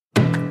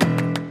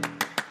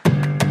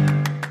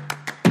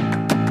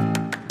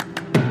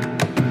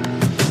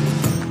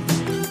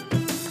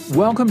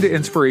Welcome to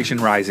Inspiration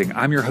Rising.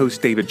 I'm your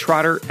host, David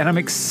Trotter, and I'm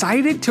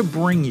excited to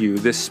bring you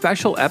this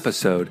special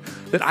episode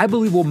that I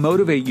believe will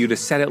motivate you to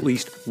set at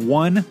least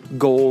one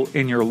goal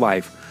in your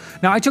life.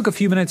 Now, I took a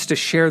few minutes to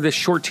share this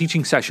short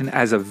teaching session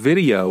as a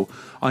video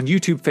on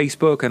YouTube,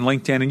 Facebook, and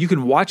LinkedIn, and you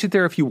can watch it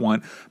there if you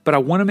want, but I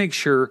want to make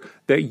sure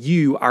that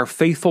you, our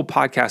faithful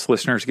podcast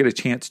listeners, get a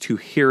chance to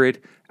hear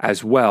it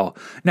as well.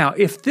 Now,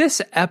 if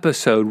this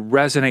episode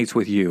resonates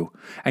with you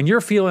and you're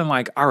feeling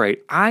like, all right,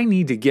 I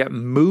need to get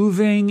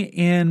moving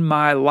in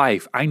my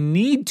life. I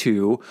need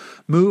to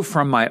move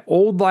from my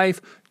old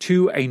life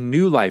to a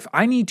new life.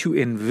 I need to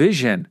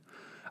envision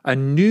a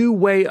new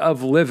way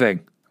of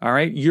living. All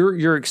right,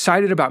 you're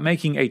excited about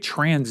making a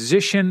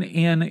transition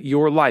in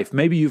your life.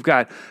 Maybe you've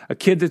got a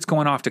kid that's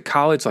going off to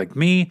college like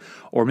me,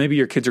 or maybe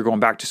your kids are going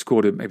back to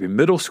school to maybe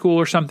middle school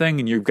or something,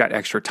 and you've got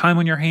extra time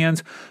on your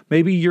hands.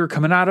 Maybe you're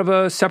coming out of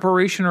a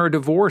separation or a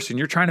divorce, and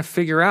you're trying to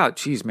figure out,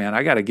 geez, man,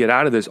 I got to get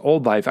out of this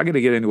old life. I got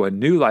to get into a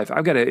new life.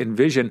 I've got to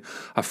envision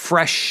a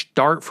fresh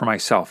start for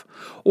myself.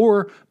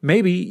 Or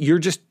maybe you're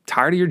just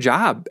tired of your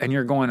job and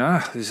you're going,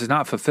 this is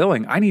not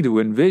fulfilling. I need to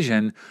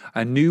envision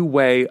a new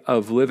way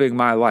of living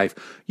my life.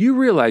 You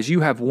realize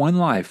you have one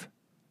life,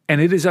 and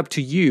it is up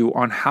to you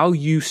on how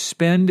you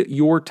spend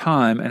your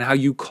time and how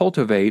you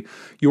cultivate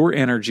your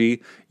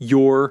energy,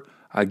 your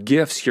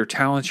gifts, your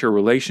talents, your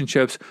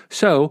relationships.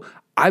 So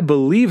I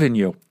believe in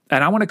you,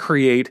 and I want to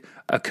create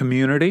a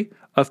community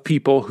of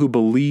people who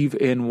believe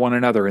in one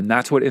another. And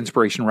that's what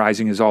Inspiration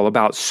Rising is all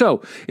about.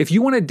 So if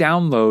you want to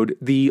download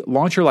the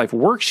Launch Your Life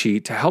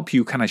worksheet to help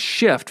you kind of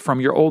shift from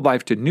your old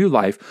life to new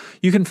life,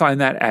 you can find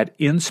that at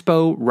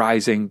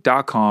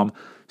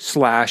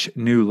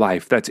insporising.com/new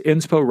life. That's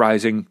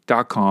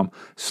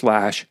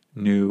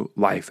insporising.com/new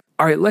life.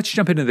 All right, let's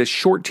jump into this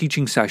short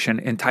teaching session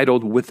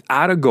entitled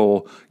Without a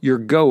Goal, You're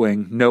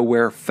Going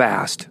Nowhere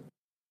Fast.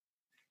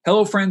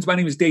 Hello, friends. My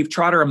name is Dave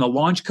Trotter. I'm the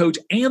launch coach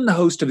and the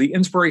host of the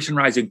Inspiration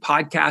Rising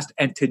podcast.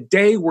 And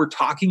today we're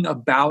talking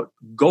about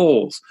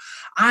goals.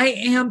 I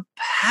am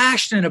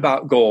passionate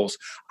about goals.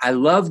 I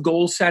love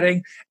goal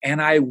setting, and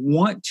I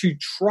want to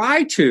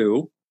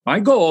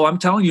my goal, I'm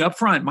telling you up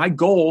front, my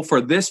goal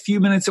for this few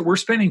minutes that we're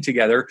spending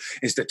together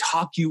is to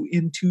talk you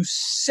into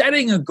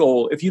setting a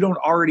goal if you don't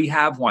already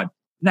have one.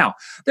 Now,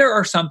 there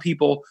are some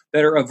people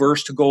that are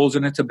averse to goals,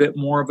 and it's a bit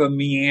more of a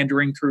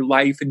meandering through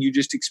life, and you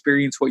just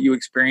experience what you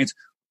experience.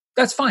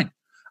 That's fine.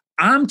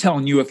 I'm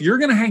telling you, if you're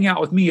going to hang out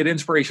with me at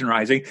Inspiration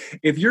Rising,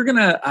 if you're going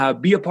to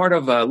be a part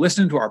of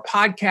listening to our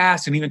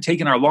podcast and even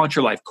taking our Launch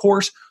Your Life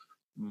course,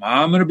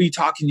 I'm going to be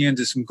talking you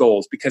into some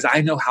goals because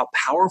I know how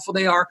powerful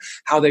they are,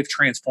 how they've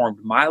transformed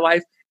my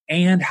life,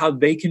 and how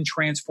they can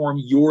transform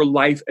your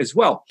life as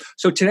well.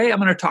 So today I'm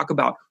going to talk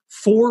about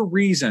 4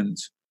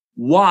 reasons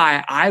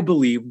why I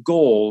believe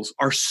goals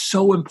are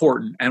so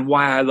important and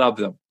why I love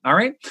them. All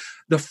right.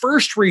 The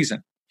first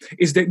reason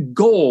is that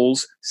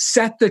goals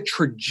set the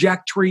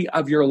trajectory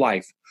of your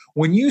life.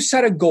 When you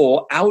set a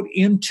goal out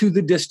into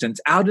the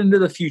distance, out into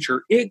the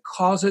future, it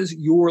causes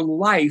your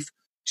life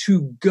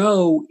to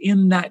go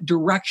in that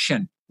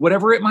direction,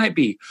 whatever it might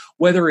be,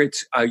 whether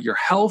it's your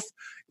health,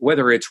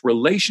 whether it's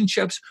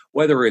relationships,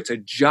 whether it's a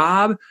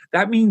job,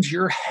 that means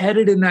you're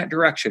headed in that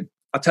direction.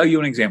 I'll tell you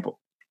an example.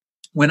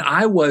 When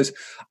I was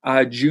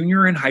a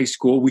junior in high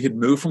school, we had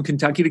moved from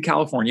Kentucky to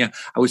California.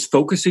 I was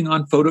focusing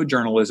on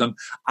photojournalism.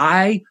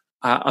 I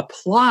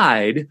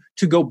applied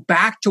to go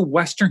back to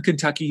Western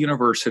Kentucky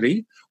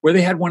University, where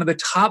they had one of the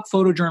top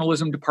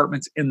photojournalism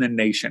departments in the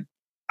nation.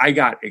 I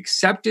got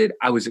accepted.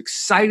 I was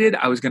excited.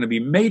 I was going to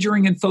be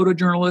majoring in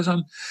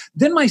photojournalism.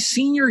 Then my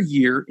senior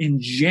year in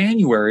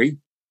January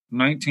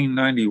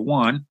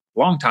 1991,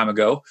 long time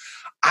ago,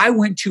 I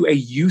went to a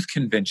youth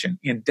convention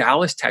in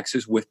Dallas,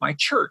 Texas with my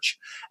church.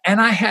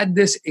 And I had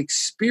this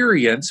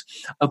experience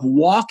of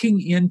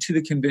walking into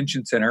the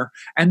convention center,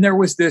 and there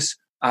was this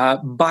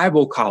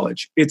Bible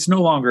college. It's no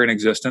longer in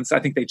existence. I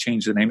think they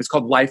changed the name. It's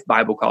called Life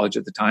Bible College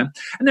at the time.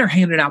 And they're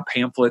handing out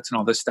pamphlets and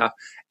all this stuff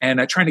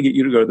and trying to get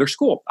you to go to their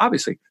school.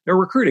 Obviously, they're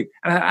recruiting.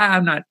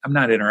 And I'm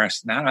not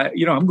interested in that.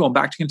 I'm going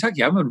back to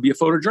Kentucky. I'm going to be a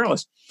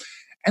photojournalist.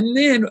 And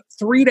then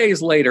 3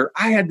 days later,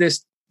 I had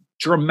this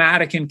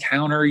dramatic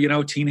encounter,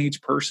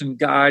 teenage person,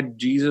 God,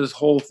 Jesus,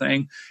 whole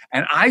thing.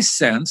 And I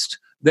sensed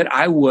that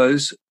I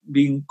was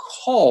being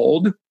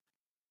called,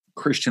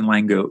 Christian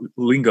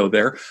lingo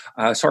there.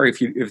 Sorry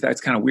if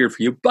that's kind of weird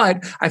for you,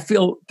 but I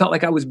felt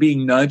like I was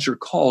being nudged or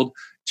called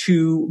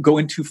to go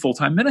into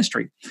full-time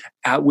ministry,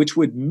 which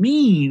would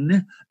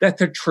mean that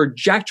the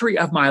trajectory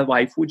of my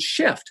life would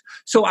shift.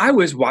 So I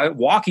was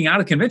walking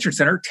out of convention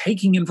center,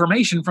 taking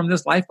information from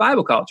this Life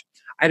Bible College.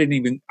 I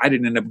didn't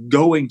end up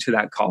going to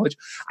that college.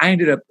 I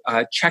ended up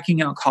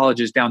checking out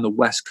colleges down the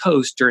West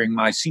Coast during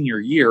my senior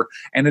year,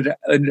 and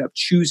ended up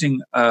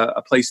choosing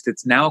a place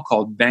that's now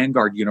called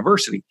Vanguard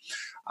University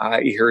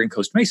here in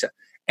Costa Mesa.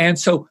 And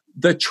so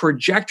the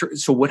trajectory,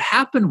 so what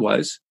happened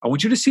was, I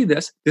want you to see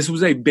this. This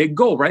was a big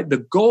goal, right? The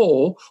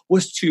goal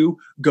was to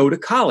go to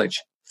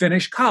college,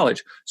 finish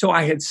college. So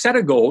I had set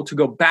a goal to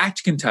go back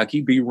to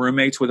Kentucky, be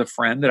roommates with a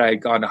friend that I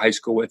had gone to high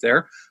school with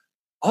there.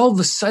 All of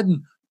a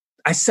sudden,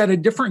 I set a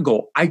different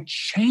goal. I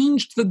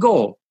changed the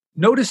goal.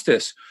 Notice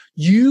this.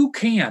 You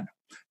can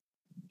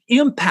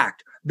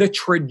impact the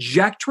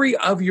trajectory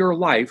of your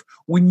life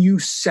when you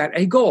set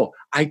a goal.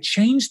 I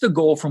changed the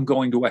goal from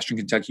going to Western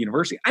Kentucky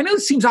University. I know it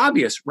seems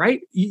obvious,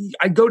 right?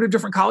 I go to a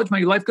different college, my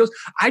life goes.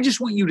 I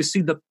just want you to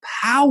see the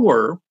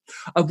power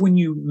of when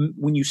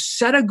you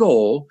set a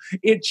goal,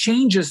 it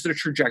changes the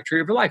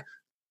trajectory of your life.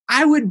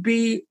 I would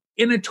be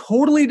in a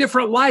totally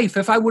different life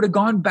if I would have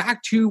gone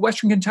back to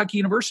Western Kentucky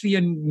University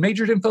and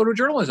majored in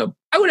photojournalism.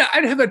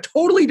 I'd have a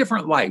totally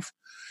different life.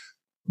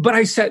 But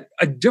I set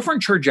a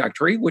different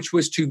trajectory, which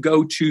was to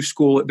go to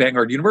school at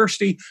Vanguard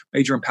University,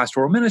 major in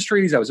pastoral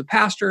ministries. I was a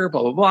pastor,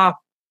 blah, blah, blah,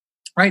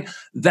 right?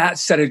 That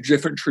set a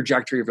different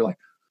trajectory of your life.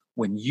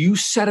 When you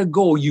set a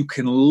goal, you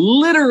can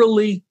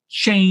literally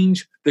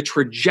change the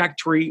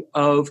trajectory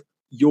of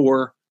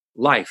your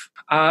life.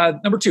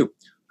 Number 2,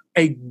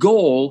 a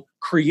goal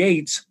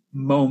creates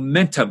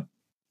momentum.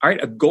 All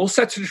right, a goal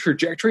sets the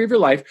trajectory of your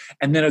life,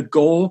 and then a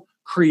goal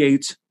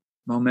creates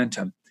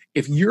momentum.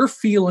 If you're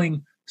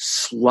feeling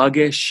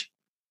sluggish,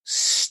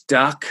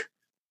 stuck,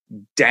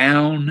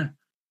 down,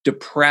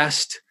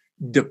 depressed,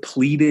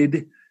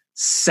 depleted,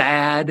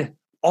 sad,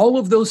 all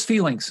of those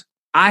feelings.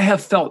 I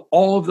have felt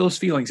all of those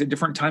feelings at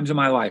different times in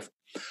my life.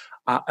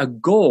 A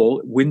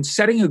goal, when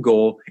setting a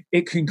goal,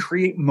 it can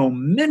create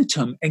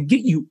momentum and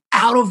get you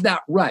out of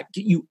that rut,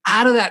 get you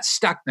out of that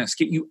stuckness,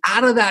 get you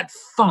out of that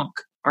funk.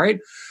 All right.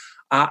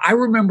 I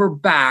remember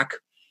back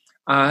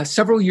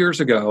several years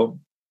ago,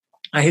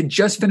 I had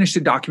just finished a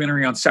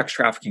documentary on sex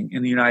trafficking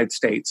in the United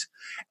States,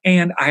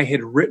 and I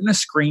had written a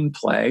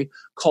screenplay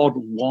called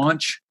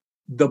Launch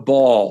the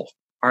Ball.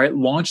 All right,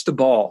 Launch the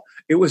Ball.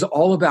 It was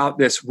all about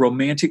this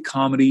romantic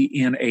comedy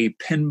in a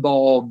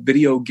pinball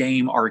video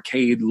game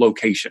arcade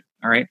location.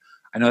 All right,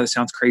 I know that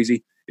sounds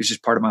crazy. It's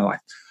just part of my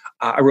life.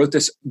 I wrote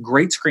this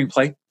great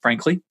screenplay.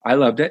 Frankly, I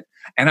loved it,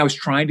 and I was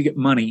trying to get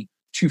money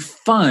to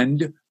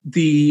fund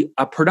the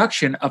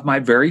production of my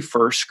very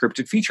first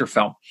scripted feature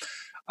film.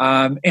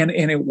 And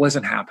it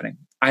wasn't happening.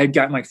 I had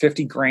gotten like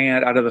 50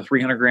 grand out of the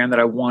 300 grand that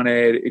I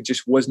wanted. It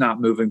just was not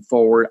moving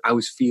forward. I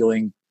was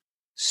feeling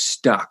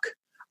stuck.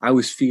 I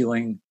was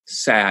feeling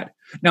sad.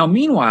 Now,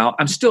 meanwhile,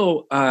 I'm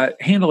still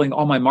handling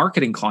all my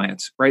marketing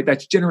clients, right?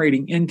 That's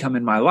generating income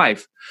in my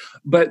life.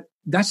 But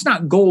that's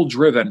not goal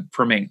driven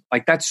for me.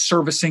 Like, that's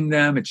servicing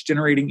them. It's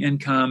generating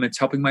income. It's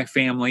helping my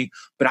family.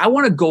 But I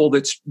want a goal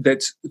that's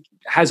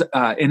has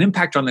an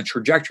impact on the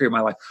trajectory of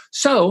my life.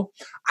 So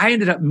I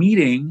ended up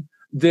meeting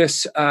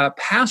this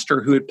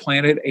pastor who had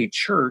planted a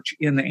church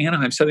in the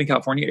Anaheim, Southern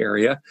California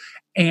area.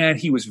 And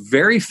he was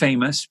very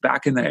famous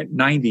back in the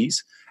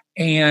 90s.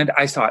 And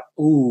I thought,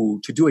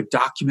 to do a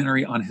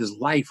documentary on his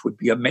life would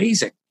be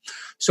amazing.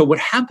 So what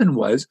happened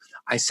was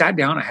I sat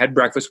down, I had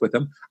breakfast with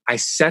him. I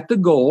set the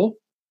goal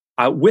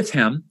with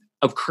him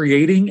of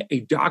creating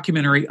a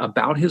documentary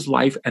about his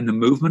life and the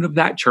movement of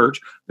that church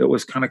that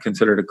was kind of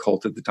considered a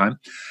cult at the time.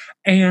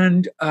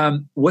 And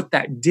what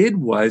that did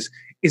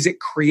is it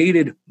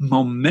created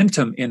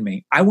momentum in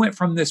me. I went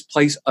from this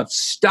place of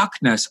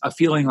stuckness, of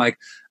feeling like,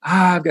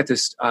 I've got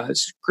this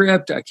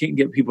script, I can't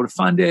get people to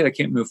fund it, I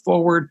can't move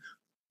forward.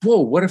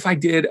 Whoa, what if I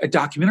did a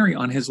documentary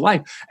on his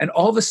life? And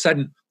all of a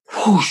sudden,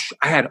 whoosh,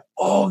 I had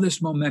all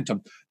this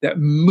momentum that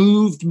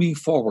moved me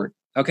forward,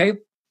 okay?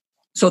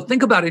 So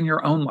think about in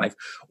your own life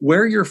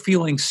where you're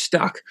feeling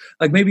stuck.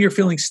 Like maybe you're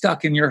feeling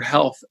stuck in your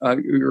health or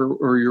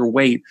your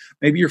weight.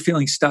 Maybe you're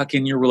feeling stuck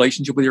in your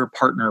relationship with your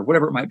partner,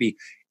 whatever it might be.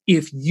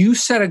 If you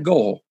set a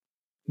goal,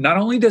 not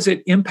only does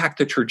it impact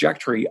the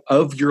trajectory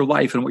of your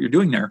life and what you're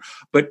doing there,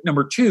 but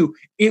number 2,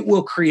 it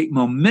will create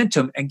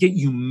momentum and get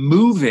you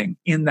moving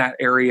in that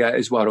area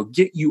as well. It'll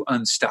get you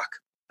unstuck.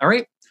 All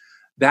right.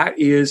 That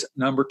is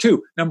number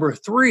 2. Number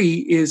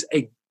 3 is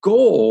a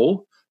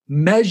goal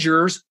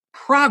measures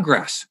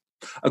progress.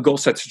 A goal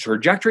sets the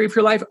trajectory of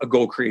your life. A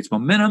goal creates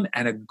momentum,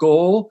 and a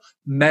goal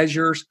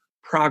measures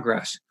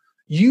progress.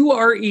 You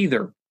are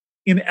either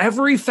in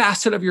every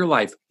facet of your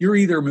life, you're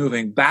either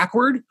moving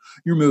backward,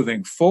 you're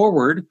moving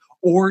forward,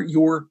 or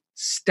you're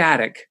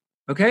static.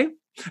 Okay?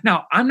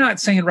 Now, I'm not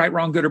saying right,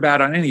 wrong, good, or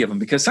bad on any of them,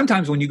 because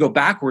sometimes when you go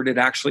backward, it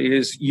actually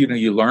is,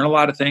 you learn a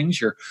lot of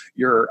things.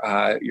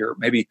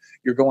 Maybe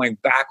you're going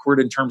backward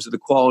in terms of the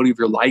quality of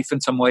your life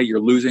in some way. You're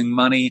losing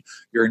money.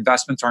 Your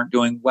investments aren't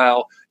doing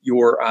well.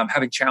 You're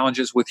having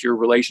challenges with your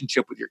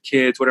relationship with your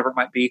kids, whatever it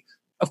might be.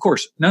 Of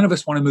course, none of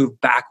us want to move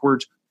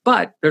backwards,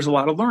 but there's a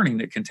lot of learning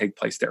that can take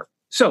place there.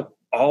 So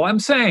all I'm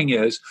saying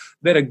is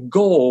that a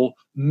goal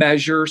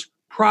measures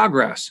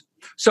progress.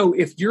 So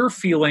if you're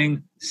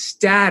feeling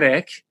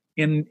static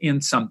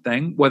in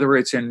something, whether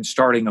it's in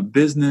starting a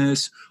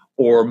business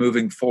or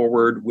moving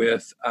forward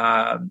with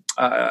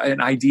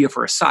an idea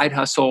for a side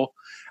hustle,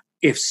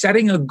 if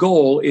setting a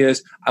goal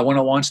is, I want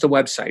to launch the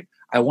website,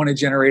 I want to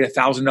generate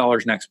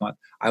 $1,000 next month,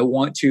 I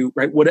want to,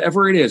 right,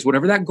 whatever it is,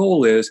 whatever that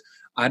goal is,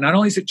 not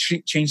only does it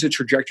change the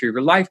trajectory of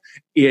your life,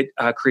 it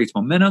creates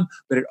momentum,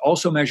 but it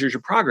also measures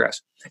your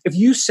progress. If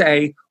you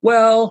say,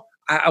 well,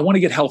 I want to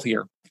get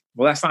healthier,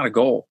 well, that's not a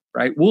goal.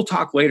 right? We'll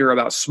talk later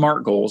about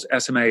SMART goals,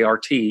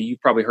 SMART.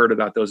 You've probably heard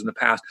about those in the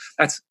past.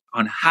 That's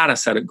on how to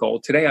set a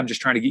goal. Today, I'm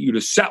just trying to get you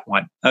to set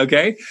one,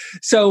 okay?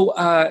 So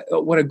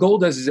what a goal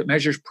does is it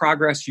measures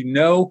progress. You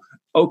know,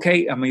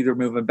 okay, I'm either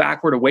moving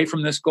backward away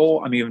from this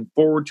goal, I'm moving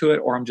forward to it,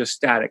 or I'm just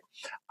static.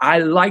 I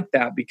like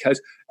that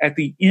because at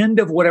the end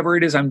of whatever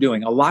it is I'm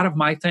doing, a lot of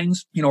my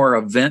things, are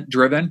event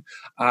driven.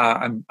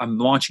 I'm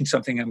launching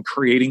something, I'm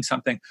creating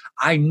something.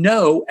 I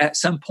know at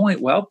some point,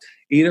 well,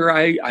 either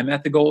I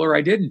met the goal or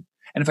I didn't.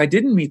 And if I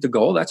didn't meet the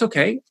goal, that's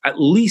okay. At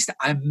least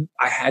I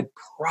had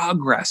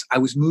progress. I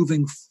was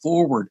moving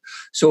forward.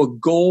 So a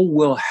goal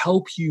will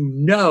help you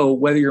know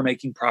whether you're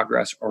making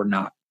progress or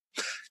not.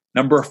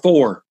 Number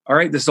 4. All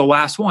right, this is the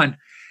last one.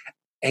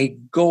 A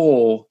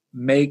goal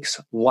makes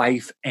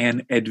life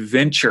an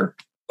adventure.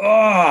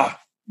 Oh,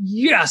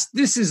 yes,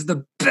 this is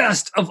the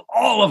best of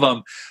all of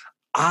them.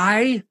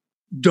 I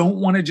don't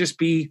want to just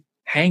be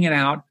hanging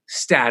out,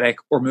 static,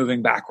 or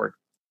moving backward.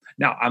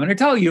 Now, I'm going to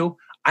tell you,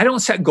 I don't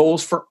set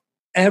goals for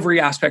every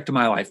aspect of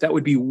my life. That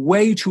would be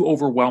way too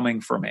overwhelming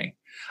for me.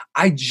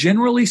 I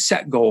generally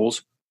set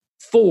goals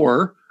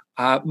for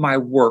my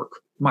work,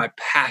 my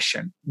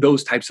passion,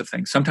 those types of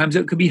things. Sometimes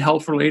it could be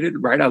health related,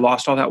 right? I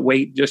lost all that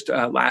weight just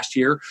last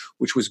year,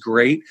 which was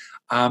great.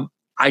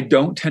 I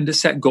don't tend to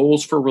set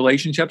goals for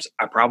relationships.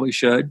 I probably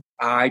should.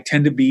 I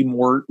tend to be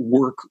more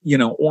work,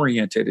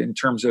 oriented in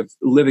terms of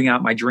living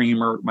out my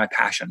dream or my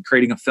passion,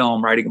 creating a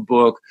film, writing a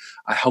book,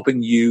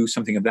 helping you,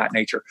 something of that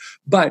nature.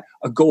 But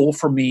a goal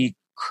for me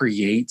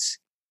creates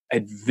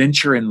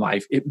adventure in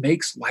life. It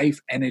makes life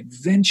an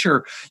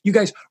adventure. You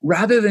guys,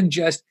 rather than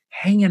just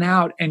hanging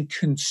out and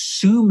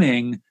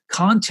consuming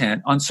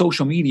content on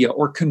social media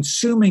or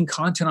consuming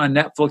content on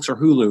Netflix or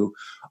Hulu,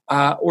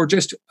 or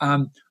just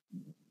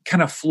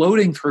kind of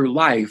floating through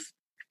life,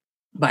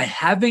 by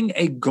having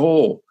a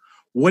goal,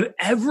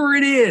 whatever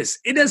it is,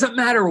 it doesn't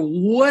matter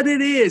what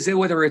it is,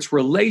 whether it's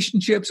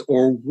relationships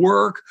or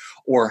work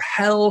or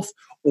health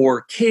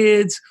or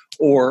kids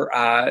or,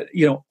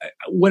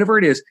 whatever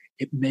it is,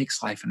 it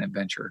makes life an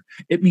adventure.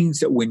 It means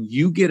that when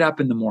you get up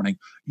in the morning,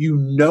 you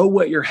know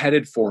what you're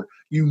headed for.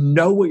 You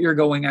know what you're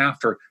going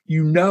after.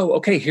 You know,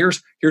 okay,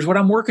 here's what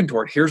I'm working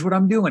toward. Here's what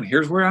I'm doing.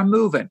 Here's where I'm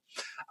moving.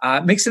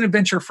 It makes an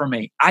adventure for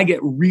me. I get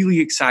really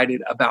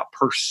excited about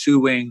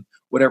pursuing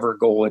whatever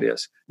goal it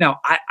is. Now,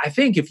 I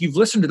think if you've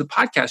listened to the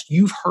podcast,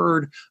 you've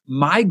heard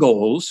my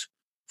goals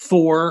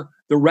for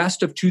the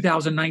rest of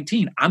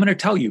 2019. I'm going to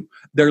tell you,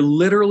 they're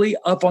literally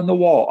up on the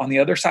wall on the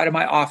other side of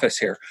my office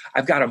here.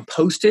 I've got them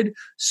posted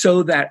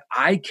so that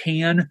I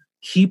can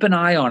keep an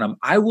eye on them.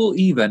 I will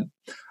even,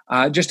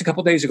 just a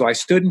couple days ago, I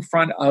stood in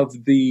front of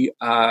the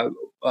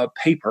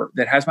paper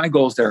that has my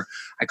goals there.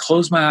 I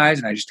closed my eyes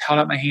and I just held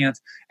out my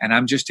hands and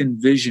I'm just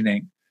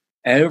envisioning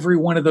every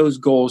one of those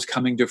goals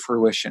coming to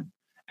fruition.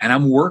 And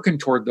I'm working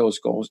toward those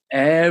goals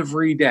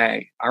every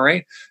day. All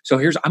right. So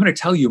I'm going to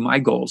tell you my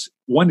goals.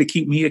 1, to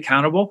keep me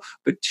accountable,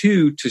 but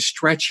 2, to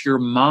stretch your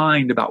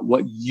mind about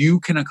what you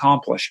can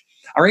accomplish.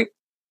 All right.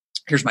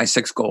 Here's my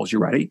 6 goals. You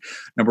ready?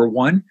 Number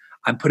 1,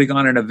 I'm putting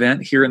on an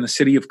event here in the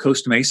city of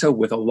Costa Mesa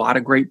with a lot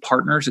of great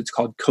partners. It's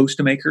called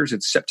Costa Makers.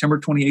 It's September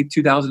 28th,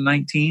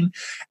 2019.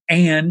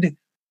 And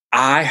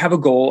I have a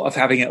goal of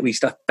having at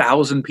least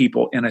 1,000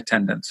 people in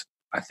attendance.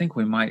 I think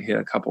we might hit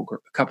a couple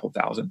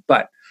thousand,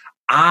 but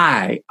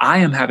I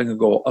am having a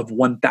goal of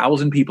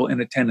 1,000 people in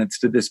attendance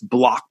to this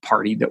block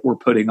party that we're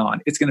putting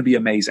on. It's going to be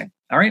amazing.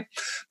 All right.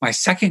 My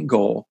second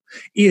goal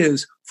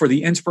is for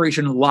the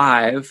Inspiration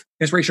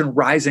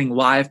Rising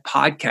Live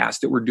podcast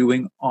that we're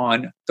doing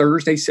on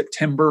Thursday,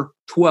 September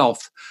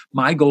 12th.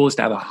 My goal is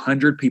to have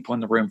 100 people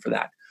in the room for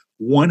that.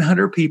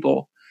 100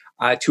 people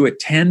to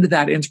attend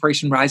that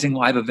Inspiration Rising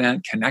Live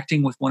event,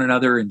 connecting with one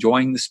another,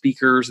 enjoying the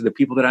speakers, the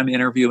people that I'm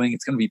interviewing.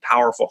 It's going to be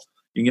powerful.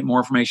 You can get more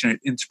information at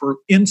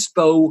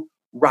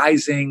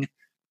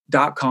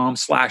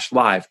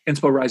insporising.com/live,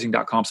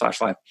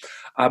 insporising.com/live.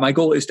 My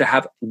goal is to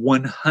have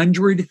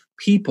 100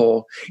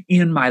 people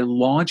in my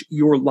Launch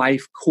Your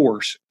Life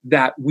course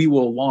that we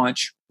will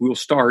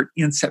start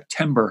in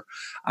September.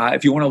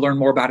 If you want to learn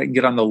more about it and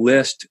get on the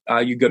list,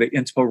 you go to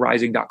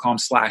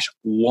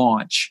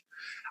insporising.com/launch.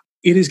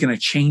 It is going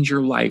to change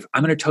your life.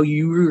 I'm going to tell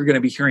you, you're going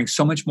to be hearing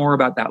so much more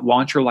about that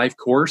Launch Your Life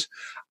course.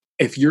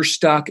 If you're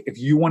stuck, if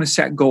you want to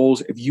set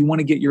goals, if you want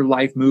to get your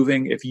life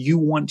moving, if you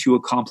want to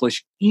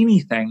accomplish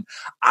anything,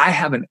 I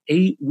have an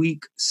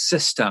 8-week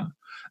system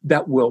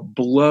that will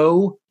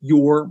blow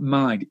your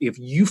mind. If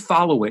you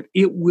follow it,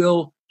 it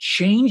will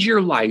change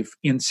your life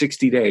in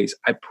 60 days.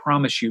 I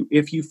promise you,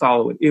 if you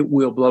follow it, it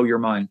will blow your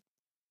mind.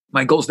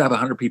 My goal is to have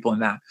 100 people in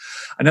that.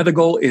 Another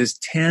goal is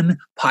 10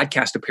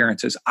 podcast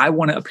appearances. I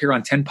want to appear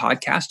on 10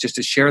 podcasts just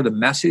to share the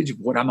message of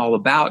what I'm all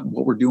about and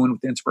what we're doing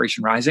with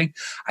Inspiration Rising.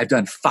 I've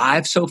done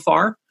 5 so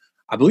far.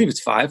 I believe it's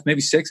 5,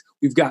 maybe 6.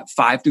 We've got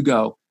 5 to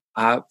go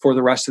for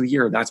the rest of the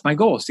year. That's my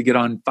goal, is to get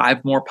on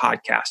 5 more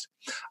podcasts.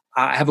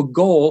 I have a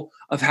goal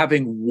of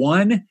having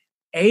 1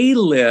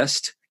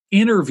 A-list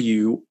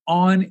interview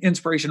on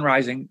Inspiration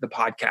Rising, the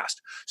podcast.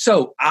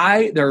 So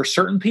there are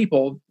certain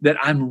people that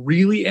I'm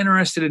really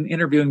interested in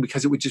interviewing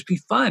because it would just be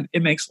fun.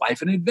 It makes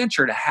life an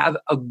adventure to have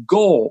a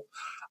goal.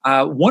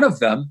 One of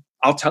them,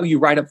 I'll tell you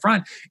right up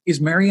front,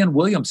 is Marianne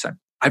Williamson.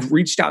 I've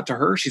reached out to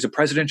her. She's a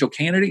presidential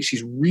candidate.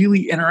 She's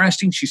really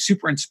interesting. She's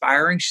super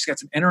inspiring. She's got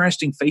some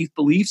interesting faith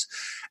beliefs.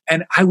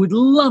 And I would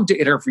love to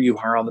interview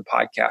her on the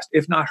podcast.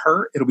 If not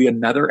her, it'll be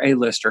another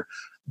A-lister.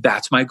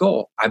 That's my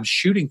goal. I'm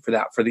shooting for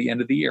that for the end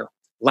of the year.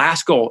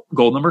 Last goal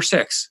number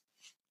 6.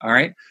 All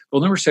right. Goal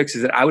number 6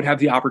 is that I would have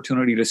the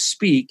opportunity to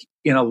speak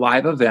in a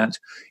live event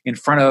in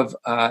front of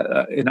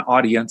an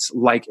audience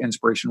like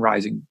Inspiration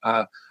Rising.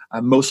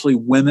 Mostly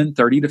women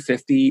 30 to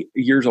 50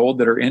 years old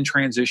that are in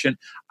transition.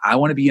 I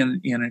want to be in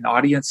an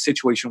audience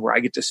situation where I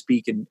get to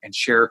speak and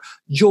share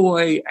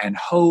joy and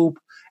hope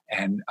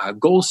and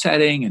goal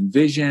setting and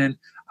vision.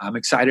 I'm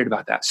excited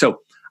about that. So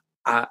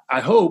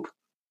I hope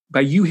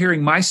by you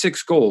hearing my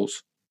 6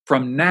 goals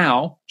from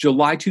now,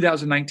 July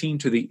 2019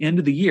 to the end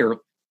of the year,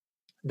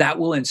 that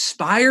will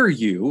inspire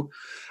you.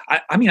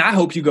 I mean, I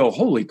hope you go,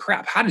 holy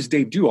crap, how does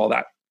Dave do all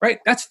that? Right?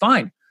 That's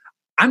fine.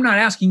 I'm not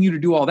asking you to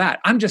do all that.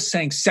 I'm just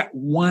saying set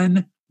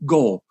one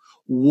goal.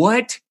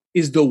 What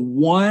is the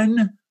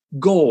one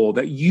goal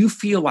that you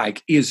feel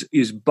like is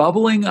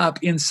bubbling up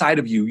inside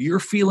of you? You're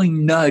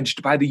feeling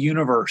nudged by the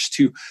universe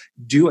to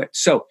do it.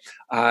 So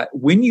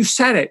when you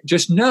set it,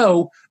 just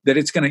know that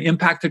it's going to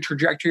impact the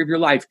trajectory of your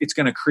life. It's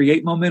going to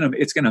create momentum.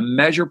 It's going to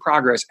measure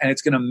progress, and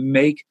it's going to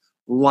make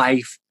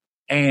life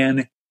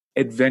an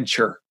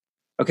adventure.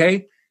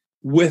 Okay?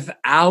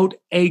 Without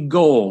a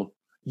goal,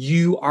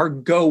 you are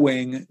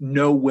going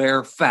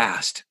nowhere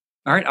fast.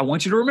 All right. I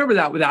want you to remember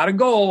that. Without a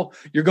goal,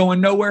 you're going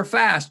nowhere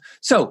fast.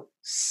 So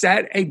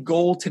set a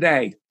goal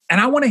today. And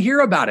I want to hear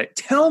about it.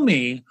 Tell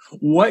me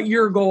what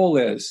your goal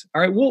is.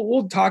 All right.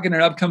 We'll talk in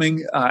an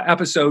upcoming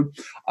episode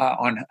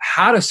on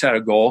how to set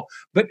a goal,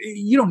 but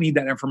you don't need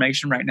that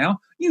information right now.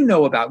 You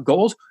know about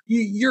goals.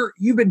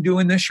 You've been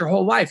doing this your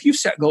whole life. You've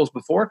set goals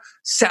before.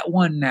 Set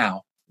one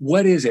now.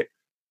 What is it?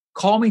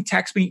 Call me,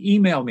 text me,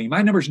 email me.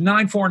 My number is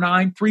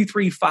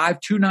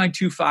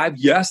 949-335-2925.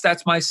 Yes,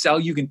 that's my cell.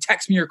 You can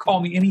text me or call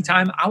me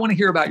anytime. I want to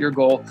hear about your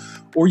goal.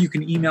 Or you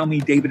can email me,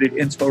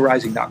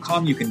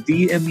 david@insporising.com. You can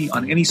DM me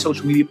on any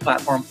social media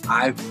platform.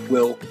 I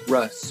will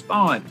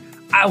respond.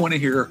 I want to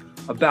hear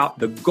about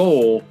the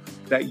goal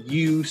that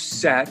you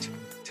set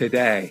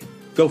today.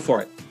 Go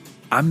for it.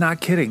 I'm not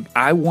kidding.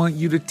 I want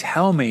you to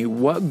tell me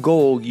what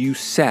goal you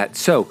set.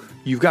 So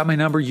you've got my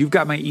number, you've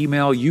got my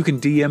email, you can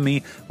DM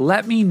me.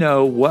 Let me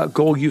know what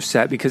goal you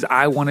set because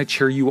I want to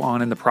cheer you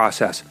on in the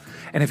process.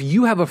 And if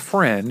you have a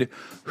friend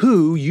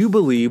who you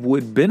believe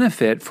would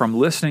benefit from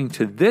listening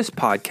to this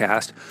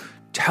podcast,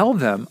 tell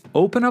them,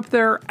 open up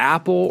their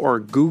Apple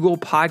or Google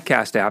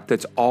podcast app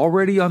that's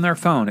already on their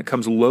phone. It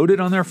comes loaded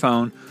on their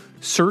phone.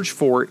 Search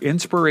for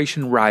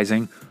Inspiration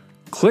Rising.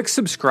 Click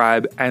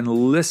subscribe and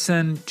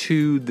listen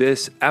to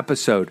this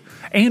episode.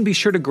 And be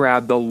sure to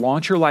grab the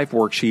Launch Your Life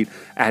worksheet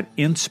at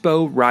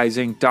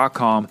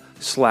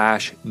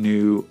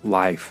insporising.com/new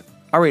life.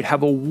 All right,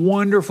 have a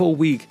wonderful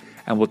week,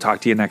 and we'll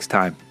talk to you next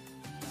time.